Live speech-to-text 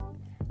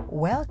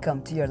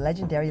Welcome to your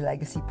Legendary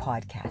Legacy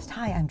podcast.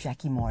 Hi, I'm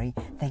Jackie Mori.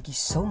 Thank you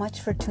so much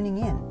for tuning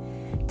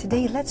in.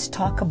 Today, let's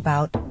talk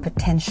about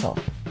potential.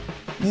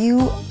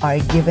 You are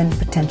given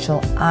potential.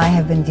 I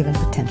have been given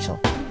potential.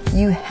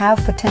 You have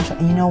potential.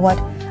 And you know what?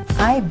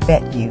 I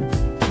bet you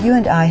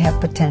and I have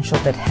potential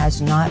that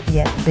has not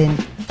yet been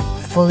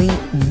fully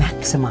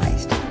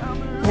maximized.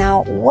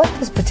 Now, what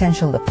does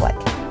potential look like?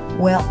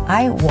 Well,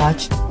 I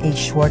watched a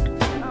short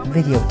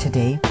video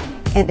today,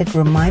 and it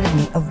reminded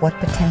me of what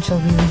potential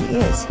really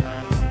is.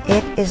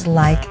 It is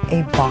like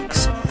a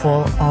box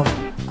full of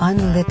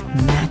unlit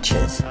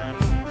matches.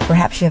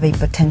 Perhaps you have a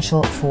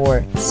potential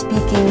for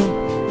speaking.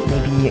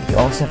 Maybe you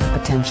also have the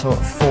potential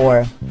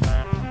for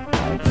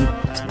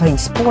playing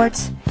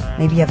sports.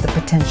 Maybe you have the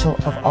potential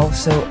of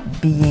also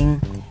being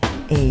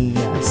a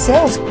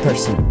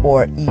salesperson,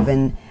 or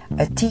even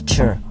a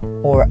teacher,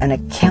 or an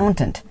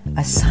accountant,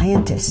 a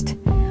scientist.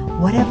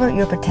 Whatever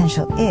your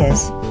potential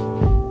is,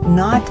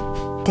 not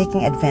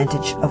taking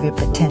advantage of your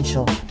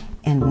potential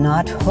and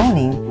not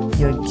honing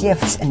your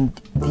gifts and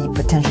the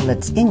potential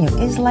that's in you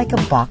is like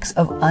a box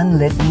of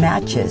unlit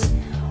matches.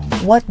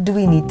 What do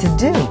we need to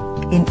do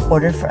in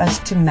order for us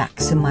to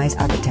maximize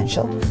our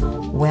potential?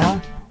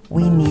 Well,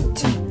 we need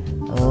to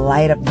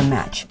light up the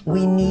match.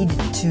 We need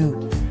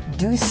to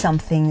do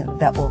something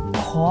that will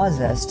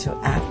cause us to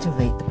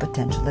activate the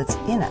potential that's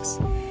in us.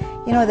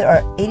 You know,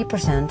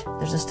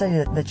 there's a study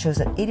that shows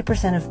that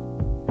 80% of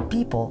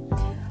people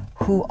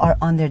who are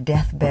on their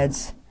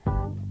deathbeds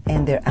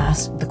and they're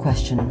asked the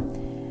question,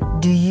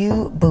 do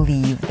you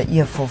believe that you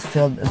have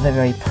fulfilled the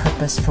very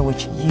purpose for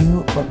which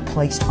you were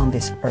placed on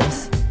this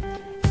earth?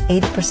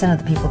 80% of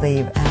the people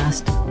they've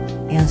asked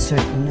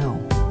answered no.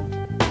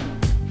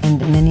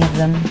 And many of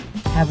them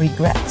have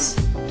regrets.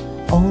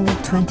 Only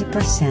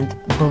 20%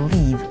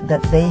 believe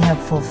that they have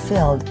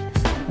fulfilled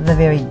the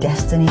very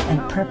destiny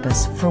and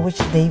purpose for which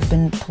they've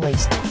been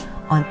placed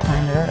on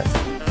planet Earth.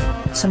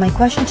 So my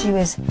question to you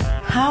is,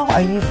 how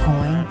are you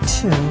going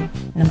to,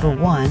 number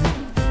one,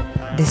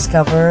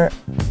 discover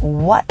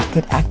what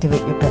could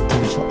activate your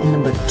potential, and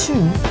number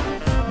two,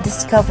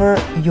 discover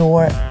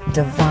your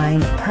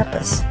divine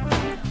purpose?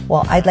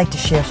 Well, I'd like to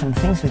share some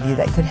things with you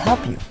that could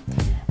help you.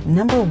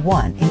 Number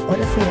one, in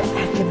order for you to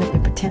activate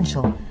your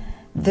potential,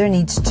 there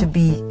needs to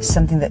be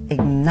something that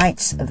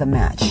ignites the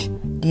match.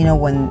 Do you know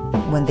when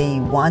they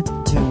want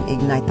to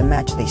ignite the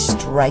match, they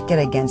strike it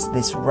against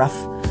this rough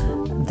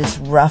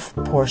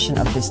portion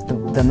of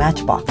the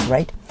matchbox,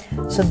 right?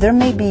 So there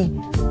may be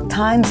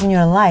times in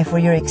your life where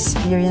you're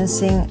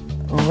experiencing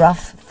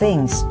rough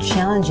things,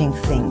 challenging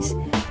things,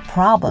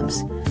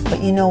 problems.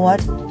 But you know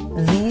what?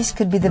 These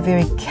could be the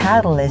very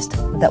catalyst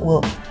that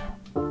will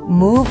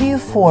move you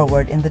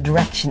forward in the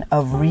direction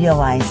of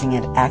realizing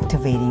and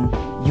activating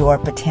your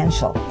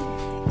potential.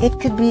 It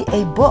could be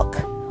a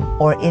book,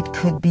 or it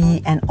could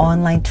be an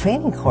online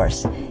training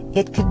course.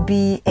 It could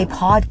be a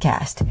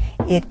podcast.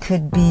 It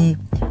could be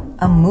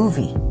a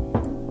movie.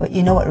 But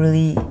you know what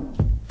really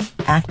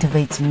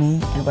activates me,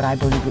 and what I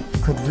believe it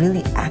could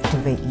really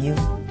activate you,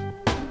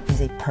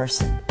 is a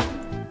person.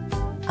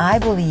 I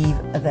believe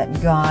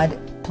that God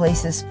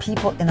places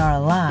people in our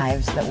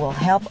lives that will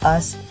help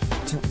us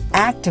to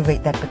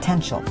activate that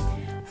potential.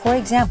 For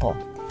example,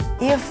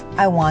 if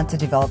I want to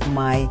develop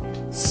my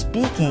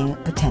speaking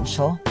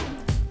potential,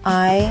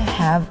 I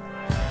have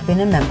been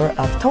a member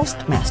of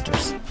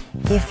Toastmasters.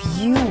 If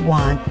you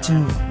want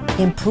to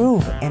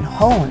improve and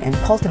hone and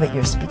cultivate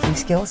your speaking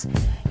skills,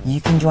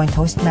 you can join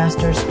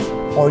Toastmasters,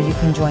 or you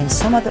can join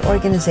some other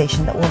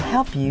organization that will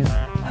help you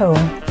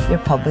hone your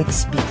public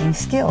speaking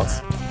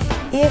skills.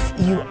 If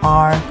you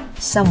are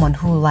someone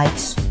who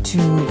likes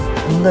to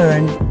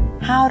learn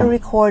how to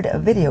record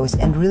videos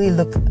and really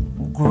look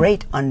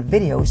great on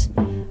videos,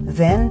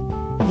 then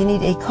you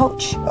need a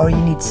coach, or you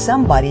need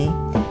somebody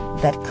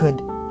that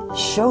could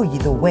show you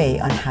the way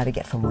on how to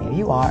get from where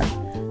you are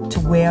to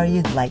where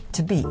you'd like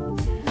to be.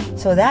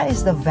 So that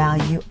is the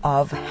value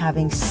of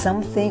having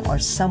something or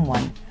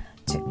someone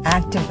to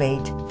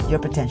activate your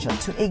potential,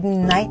 to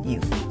ignite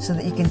you, so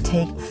that you can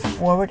take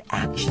forward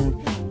action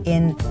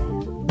in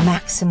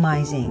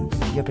maximizing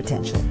your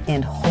potential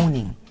and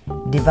honing,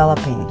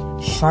 developing,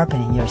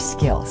 sharpening your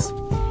skills.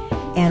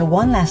 And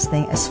one last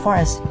thing, as far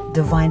as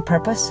divine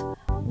purpose,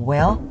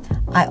 well,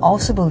 I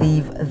also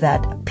believe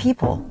that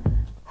people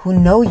who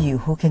know you,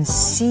 who can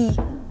see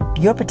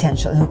your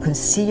potential, and who can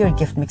see your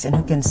gift mix, and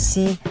who can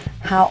see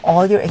how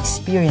all your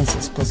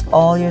experiences plus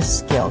all your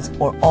skills,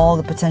 or all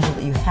the potential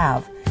that you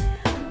have,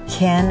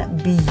 can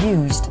be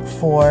used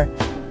for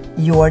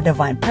your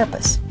divine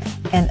purpose.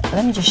 And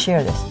let me just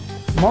share this.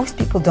 Most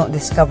people don't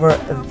discover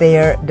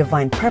their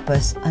divine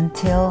purpose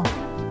until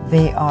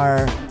they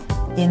are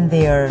in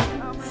their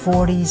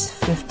 40s,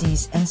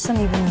 50s, and some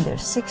even in their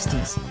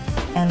 60s.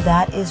 And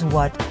that is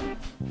what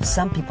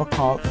some people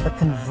call the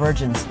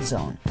convergence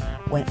zone,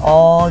 when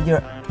all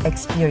your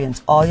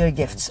experience, all your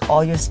gifts,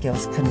 all your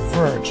skills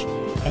converge,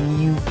 and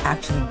you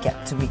actually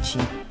get to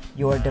reaching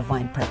your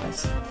divine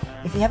purpose.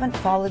 If you haven't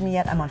followed me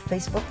yet, I'm on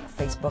Facebook,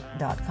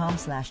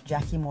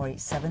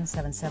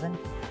 facebook.com/JackieMori777.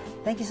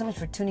 Thank you so much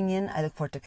for tuning in. I look forward to